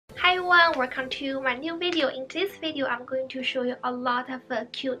everyone, welcome to my new video. In this video, I'm going to show you a lot of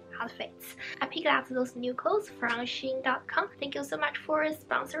cute outfits. I picked out those new clothes from Shein.com. Thank you so much for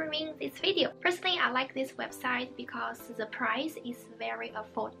sponsoring me in this video. Personally, I like this website because the price is very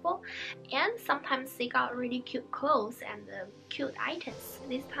affordable and sometimes they got really cute clothes and cute items.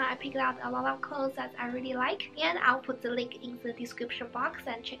 This time I picked out a lot of clothes that I really like, and I'll put the link in the description box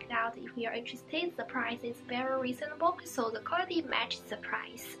and check it out if you're interested. The price is very reasonable, so the quality matches the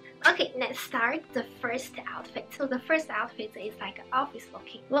price. Okay, let's start the first outfit. So the first outfit is like office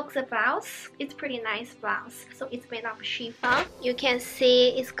looking. Look, the blouse. It's pretty nice blouse. So it's made of chiffon. You can see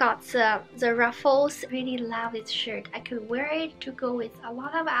it's got the ruffles. Really love this shirt. I could wear it to go with a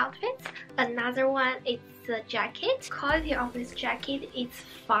lot of outfits. Another one is the jacket. Quality of this jacket is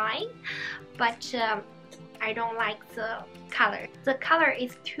fine, but I don't like the color. The color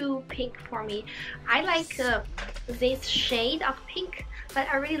is too pink for me. I like this shade of pink, but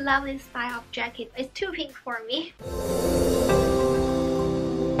I really love this style of jacket. It's too pink for me.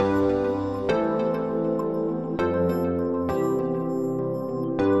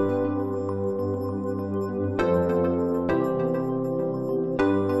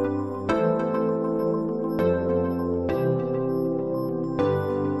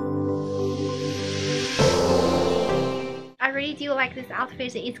 I really do like this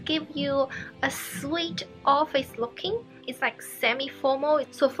outfit. It gives you a sweet office looking. It's like semi-formal.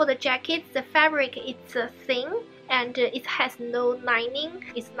 So for the jacket, the fabric it's thin and it has no lining.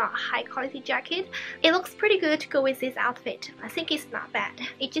 It's not high quality jacket. It looks pretty good to go with this outfit. I think it's not bad.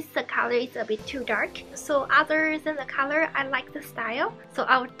 It's just the color is a bit too dark. So other than the color, I like the style. So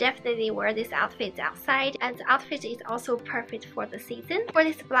I would definitely wear this outfit outside, and the outfit is also perfect for the season. For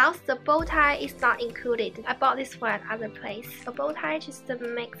this blouse, the bow tie is not included. I bought this one other place. A bow tie just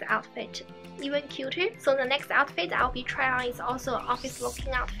makes the outfit even cuter. So the next outfit I'll be trying on is also an office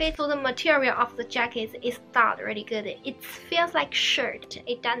looking outfit. So the material of the jacket is not really good. It feels like shirt.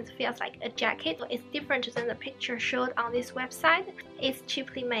 It doesn't feel like a jacket. So it's different than the picture showed on this website. It's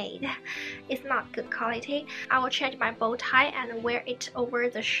cheaply made. It's not good quality. I will change my bow tie and wear it over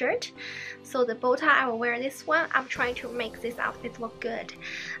the shirt. So the bow tie I will wear this one. I'm trying to make this outfit look good.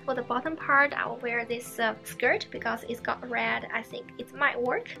 For the bottom part, I will wear this skirt because it's got red. I think it might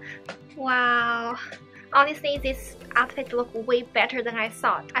work. Wow. Honestly, this outfit looks way better than I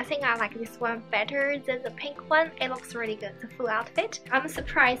thought. I think I like this one better than the pink one. It looks really good, the full outfit. I'm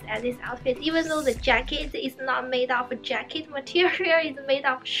surprised at this outfit, even though the jacket is not made of jacket material, it's made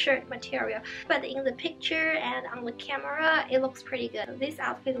of shirt material. But in the picture and on the camera, it looks pretty good. This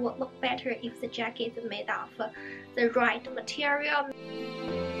outfit would look better if the jacket is made of the right material.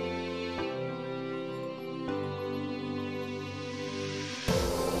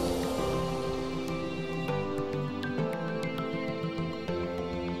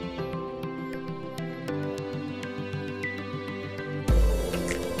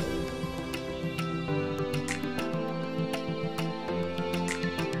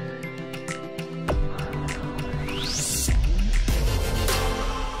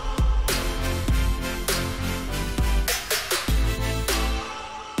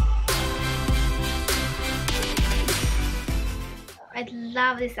 I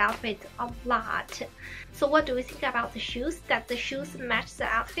love this outfit a lot. So what do we think about the shoes? That the shoes match the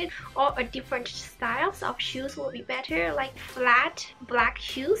outfit, or a different styles of shoes will be better, like flat black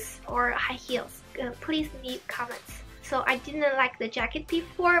shoes or high heels? Please leave comments. So I didn't like the jacket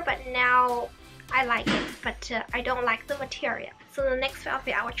before, but now I like it, but I don't like the material. So the next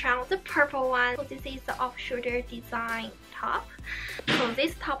outfit I will try on the purple one. So this is the off-shoulder design top. So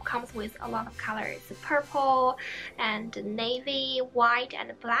this top comes with a lot of colors, purple and navy, white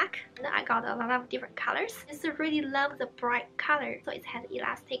and black. And I got a lot of different colors. I just really love the bright color. So it has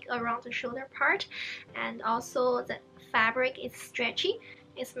elastic around the shoulder part, and also the fabric is stretchy.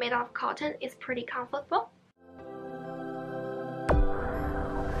 It's made of cotton. It's pretty comfortable.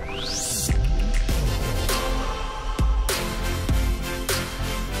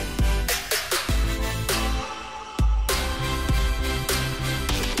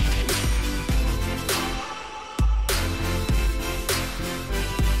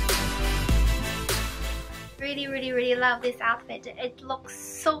 Really love this outfit. It looks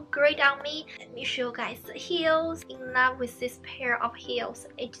so great on me. Let me show you guys the heels. In love with this pair of heels.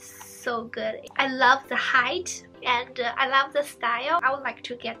 It's so good. I love the height and I love the style. I would like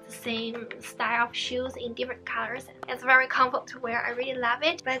to get the same style of shoes in different colors. It's very comfortable to wear. I really love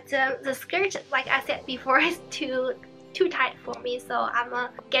it. But the skirt, like I said before, is too too tight for me, so I'm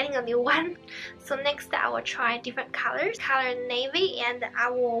getting a new one. So next I will try different colors, color navy, and I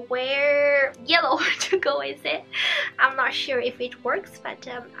will wear yellow to go with it. I'm not sure if it works, but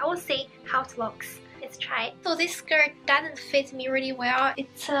I will see how it looks. Let's try it. So this skirt doesn't fit me really well.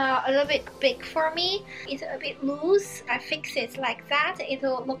 It's a little bit big for me. It's a bit loose. I fix it like that, it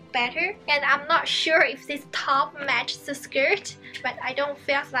will look better. And I'm not sure if this top matches the skirt, but I don't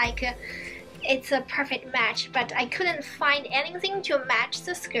feel like it's a perfect match, but I couldn't find anything to match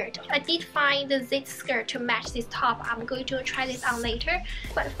the skirt. I did find this skirt to match this top. I'm going to try this on later.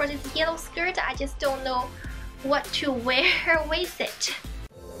 But for this yellow skirt, I just don't know what to wear with it.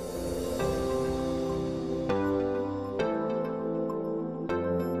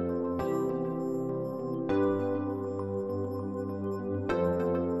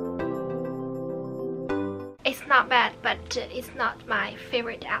 It's not bad, but it's not my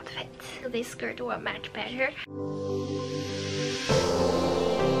favorite outfit. This skirt will match better.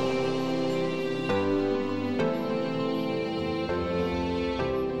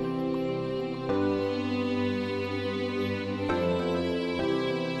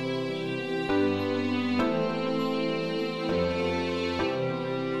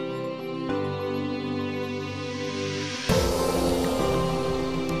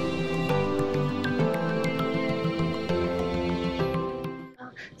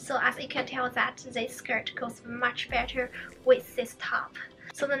 So as you can tell that this skirt goes much better with this top.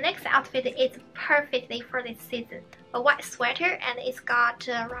 So the next outfit is perfectly for this season. A white sweater, and it's got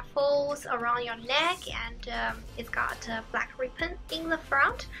ruffles around your neck, and it's got black ribbon in the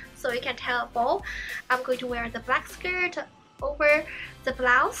front, so you can tell both. I'm going to wear the black skirt over the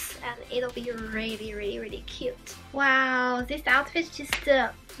blouse, and it'll be really cute. Wow, this outfit is just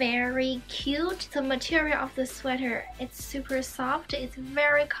very cute. The material of the sweater, it's super soft, it's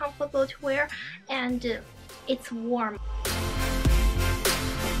very comfortable to wear, and it's warm.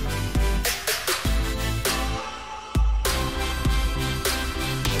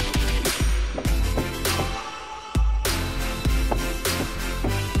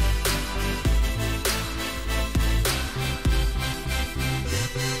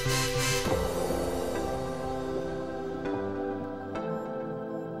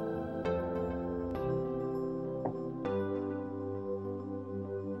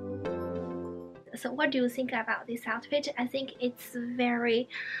 So what do you think about this outfit? I think it's very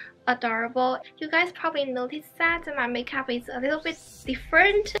adorable. You guys probably noticed that my makeup is a little bit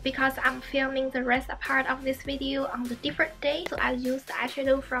different because I'm filming the rest part of this video on the different day. So I used the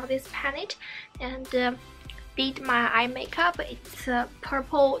eyeshadow from this palette and did my eye makeup. It's a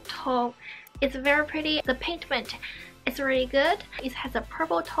purple tone. It's very pretty. The pigment is really good. It has a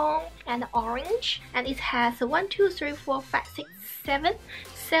purple tone and orange, and it has 1, 2, 3, 4, 5, 6,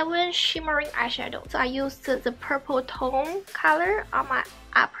 7 shimmering eyeshadow. So I used the purple tone color on my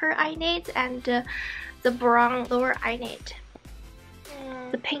upper eyelid and the brown lower eyelid.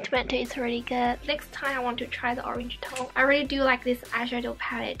 The pigment is really good. Next time I want to try the orange tone. I really do like this eyeshadow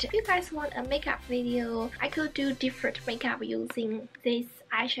palette. If you guys want a makeup video, I could do different makeup using this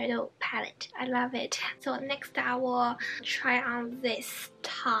eyeshadow palette. I love it. So next I will try on this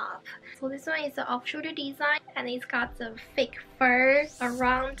top. So this one is the off-shoulder design, and it's got the fake fur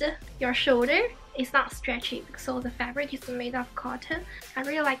around your shoulder. It's not stretchy, so the fabric is made of cotton. I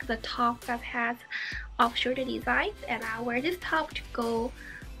really like the top that has off-shoulder design, and I wear this top to go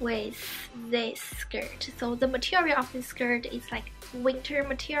with this skirt. So the material of this skirt is like winter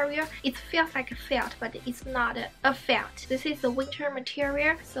material. It feels like a felt, but it's not a felt. This is the winter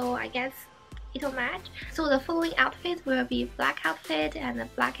material, so I guess it'll match. So the following outfit will be black outfit and a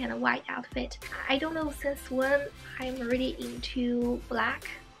black and white outfit. I don't know since when I'm really into black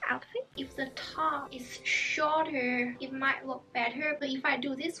outfit. If the top is shorter, it might look better, but if I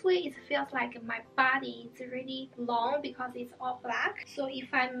do this way, it feels like my body is really long because it's all black. So if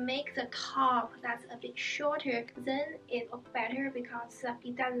I make the top that's a bit shorter, then it looks better because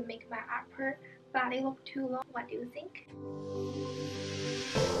it doesn't make my upper body look too long. What do you think?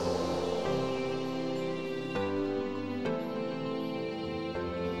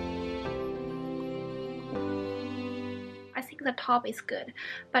 I think the top is good,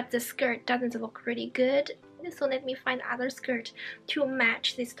 but the skirt doesn't look really good. So let me find other skirt to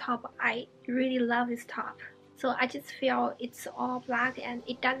match this top. I really love this top. So I just feel it's all black and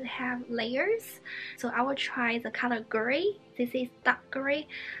it doesn't have layers. So I will try the color gray. This is dark gray.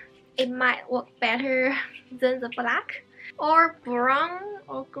 It might work better than the black. Or brown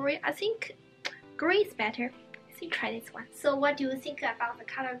or gray. I think gray is better. let's try this one. So what do you think about the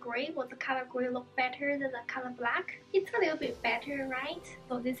color gray? Will the color gray look better than the color black? It's a little bit better, right?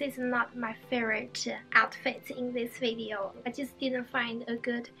 So this is not my favorite outfit in this video. I just didn't find a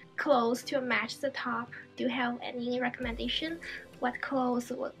good clothes to match the top. Do you have any recommendation? What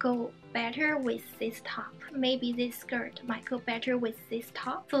clothes would go better with this top? Maybe this skirt might go better with this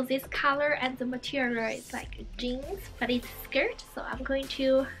top. So this color and the material is like jeans, but it's skirt, so I'm going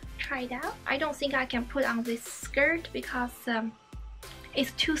to try it out. I don't think I can put on this skirt because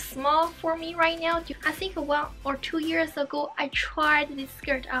it's too small for me right now. I think 1 or 2 years ago I tried this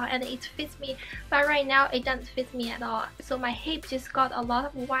skirt on and it fits me, but right now it doesn't fit me at all. So my hip just got a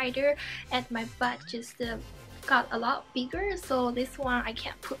lot wider and my butt just got a lot bigger, so this one I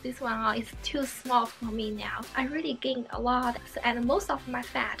can't put this one on. It's too small for me now. I really gained a lot, and most of my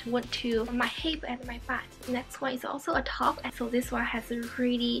fat went to my hip and my butt. Next one is also a top, so this one has a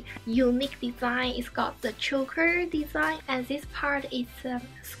really unique design. It's got the choker design, and this part is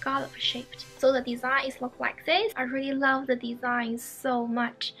scallop shaped. So the design is look like this. I really love the design so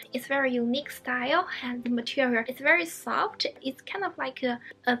much. It's very unique style, and the material is very soft. It's kind of like a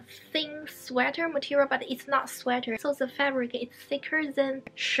thin sweater material, but it's not sweater. So the fabric is thicker than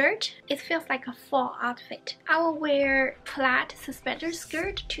shirt. It feels like a fall outfit. I will wear plaid suspender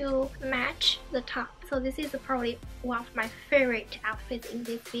skirt to match the top. So this is probably one of my favorite outfits in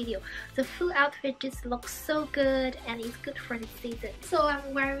this video. The full outfit just looks so good and it's good for the season. So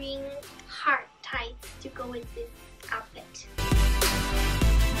I'm wearing hard tights to go with this outfit.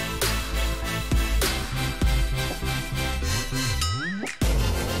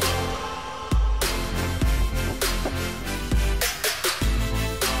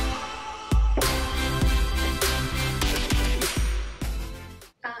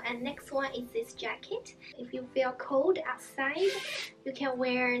 And next one is this jacket. If you feel cold outside, you can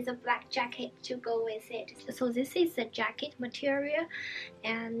wear the black jacket to go with it. So this is the jacket material,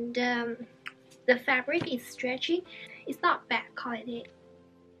 and the fabric is stretchy. It's not bad quality.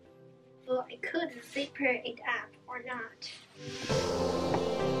 So I could zipper it up or not.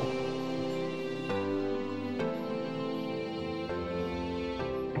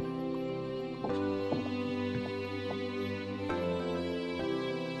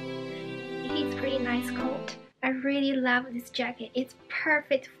 It's pretty nice coat. I really love this jacket. It's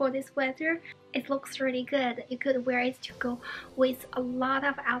perfect for this weather. It looks really good. You could wear it to go with a lot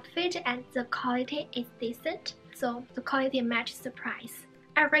of outfit, and the quality is decent. So the quality matches the price.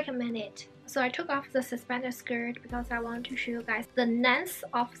 I recommend it. So I took off the suspender skirt because I want to show you guys the length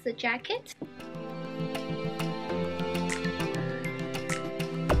of the jacket.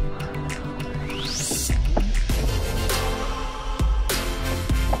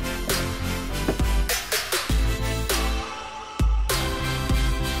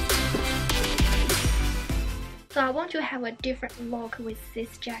 So I want to have a different look with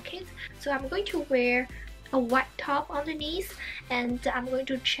this jacket. So I'm going to wear a white top underneath, and I'm going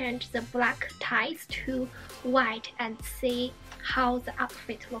to change the black ties to white and see how the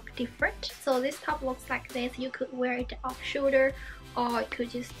outfit look different. So this top looks like this. You could wear it off shoulder or you could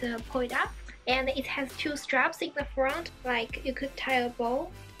just pull it up. And it has 2 straps in the front, like you could tie a bow.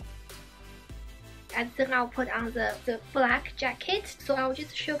 And then I'll put on the black jacket. So I'll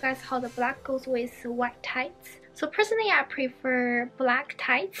just show you guys how the black goes with white tights. So personally I prefer black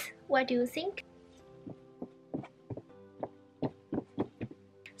tights. What do you think?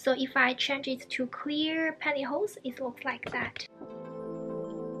 So if I change it to clear pantyhose, it looks like that.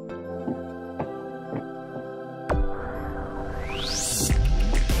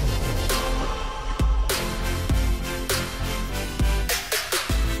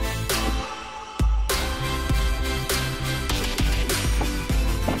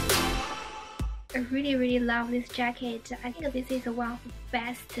 I really love this jacket. I think this is one of the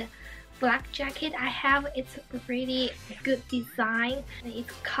best black jacket I have. It's really good design and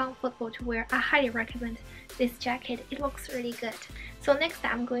it's comfortable to wear. I highly recommend this jacket. It looks really good. So next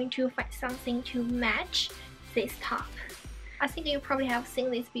I'm going to find something to match this top. I think you probably have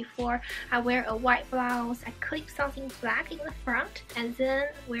seen this before. I wear a white blouse, I clip something black in the front, and then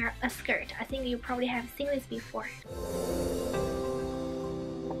wear a skirt. I think you probably have seen this before.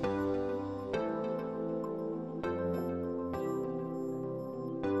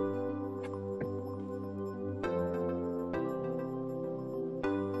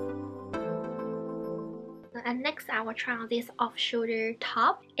 And next I will try on this off-shoulder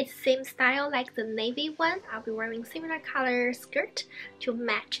top. It's same style like the navy one. I'll be wearing similar color skirt to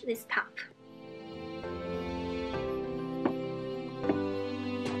match this top.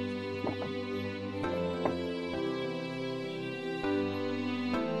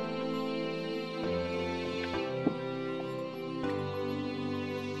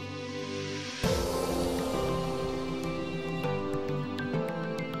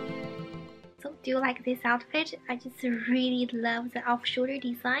 do like this outfit. I just really love the off-shoulder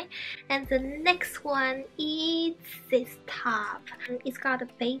design. And the next one is this top. It's got a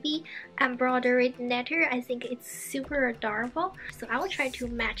baby embroidered netter. I think it's super adorable. So I will try to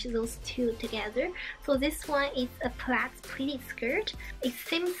match those two together. So this one is a plaid pleated skirt. It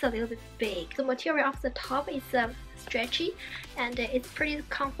seems a little bit big. The material of the top is stretchy and it's pretty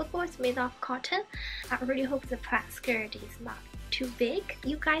comfortable. It's made of cotton. I really hope the plaid skirt is not too big.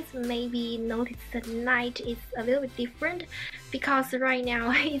 You guys maybe notice the night is a little bit different because right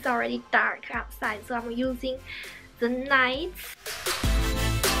now it's already dark outside, so I'm using the nights.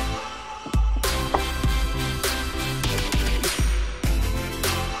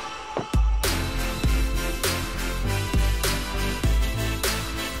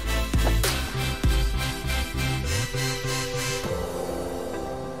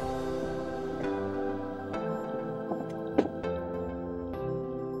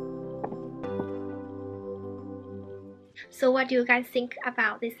 So what do you guys think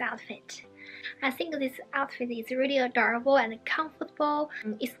about this outfit? I think this outfit is really adorable and comfortable.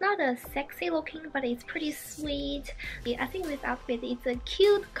 It's not a sexy looking, but it's pretty sweet. I think this outfit is a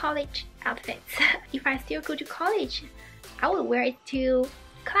cute college outfit. If I still go to college, I would wear it to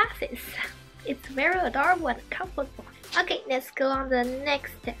classes. It's very adorable and comfortable. Okay, let's go on the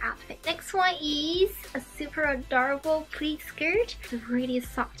next outfit. Next one is a super adorable pleat skirt. It's a really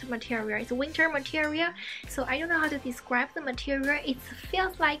soft material. It's a winter material, so I don't know how to describe the material. It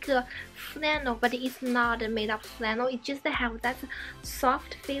feels like a flannel, but it's not made of flannel. It just has that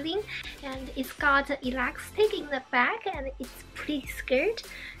soft feeling, and it's got elastic in the back, and it's pleat skirt.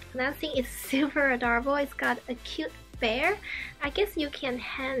 Another thing is super adorable. It's got a cute bear. I guess you can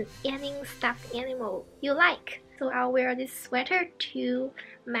hang any stuffed animal you like. So I'll wear this sweater to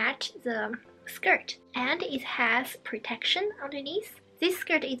match the skirt, and it has protection underneath. This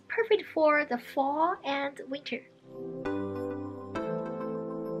skirt is perfect for the fall and winter.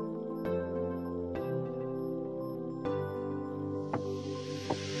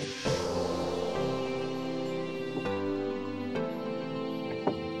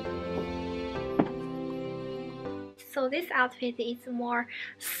 So this outfit is more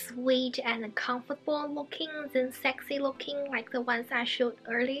sweet and comfortable looking than sexy looking like the ones I showed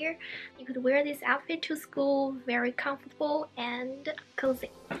earlier. You could wear this outfit to school, very comfortable and cozy.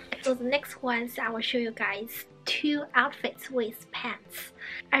 So the next ones I will show you guys two outfits with pants.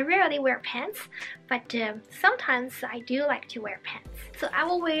 I rarely wear pants, but sometimes I do like to wear pants. So I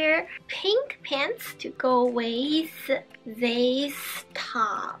will wear pink pants to go with this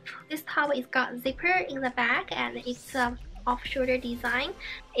top. This top is got zipper in the back and it's off-shoulder design.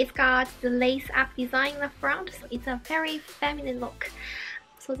 It's got the lace-up design in the front, so it's a very feminine look.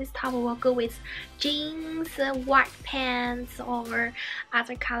 So this top will go with jeans, white pants, or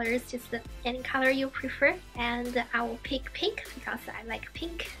other colors, just any color you prefer. And I will pick pink because I like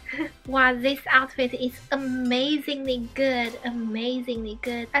pink. Wow, this outfit is amazingly good, amazingly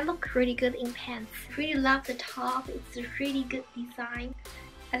good. I look really good in pants. Really love the top. It's a really good design.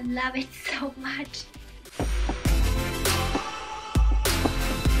 I love it so much.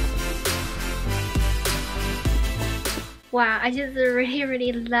 Wow, I just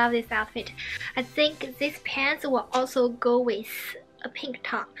really love this outfit. I think this pants will also go with a pink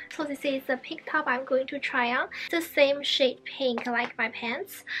top. So this is a pink top I'm going to try on. It's the same shade pink like my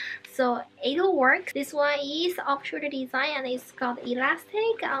pants, so it'll work. This one is off-shoulder design and it's got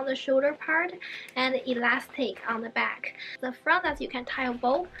elastic on the shoulder part and elastic on the back. The front, as you can tie a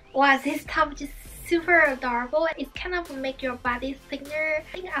bow. Wow, this top just super adorable. It kind of make your body thinner.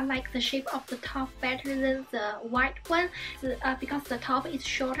 I think I like the shape of the top better than the white one because the top is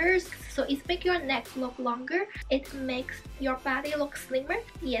shorter, so it makes your neck look longer. It makes your body look slimmer.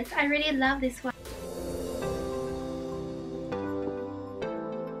 Yes, I really love this one.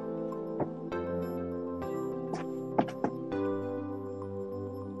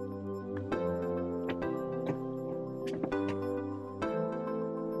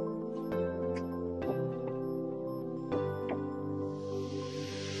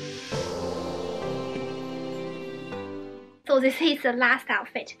 So this is the last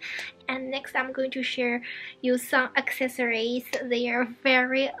outfit, and next I'm going to share you some accessories. They are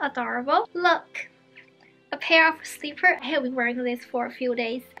very adorable. Look, a pair of slippers. I have been wearing this for a few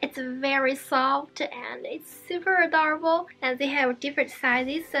days. It's very soft and it's super adorable, and they have different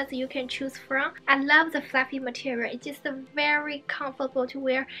sizes that you can choose from. I love the fluffy material. It's just very comfortable to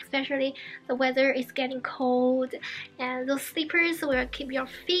wear, especially the weather is getting cold, and those slippers will keep your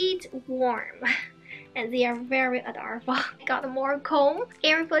feet warm. and they are very adorable. I got more comb.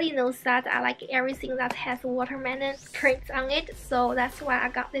 Everybody knows that I like everything that has watermelon prints on it, so that's why I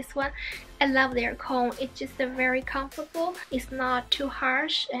got this one. I love their comb. It's just very comfortable. It's not too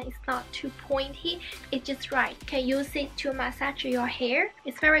harsh and it's not too pointy. It's just right. You can use it to massage your hair.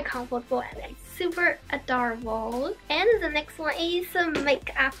 It's very comfortable and it's super adorable. And the next one is a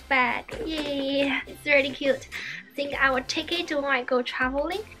makeup bag. Yay! It's really cute. I think I will take it when I go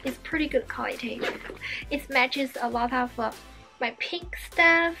traveling. It's pretty good quality. It matches a lot of my pink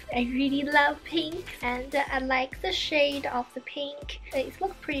stuff. I really love pink and I like the shade of the pink. It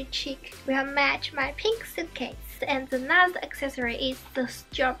looks pretty chic. We have matched my pink suitcase. And the last accessory is the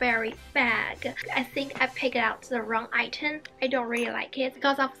strawberry bag. I think I picked out the wrong item. I don't really like it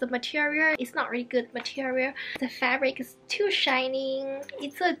because of the material. It's not really good material. The fabric is too shiny.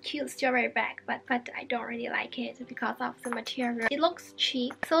 It's a cute strawberry bag, but I don't really like it because of the material. It looks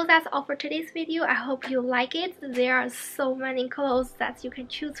cheap. So that's all for today's video. I hope you like it. There are so many clothes that you can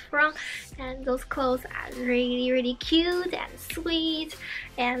choose from, and those clothes are really cute and sweet,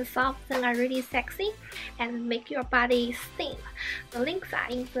 and some of them are really sexy and make your body steam. The links are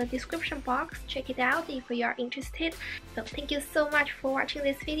in the description box. Check it out if you are interested. So thank you so much for watching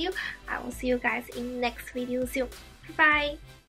this video. I will see you guys in next video soon. Bye.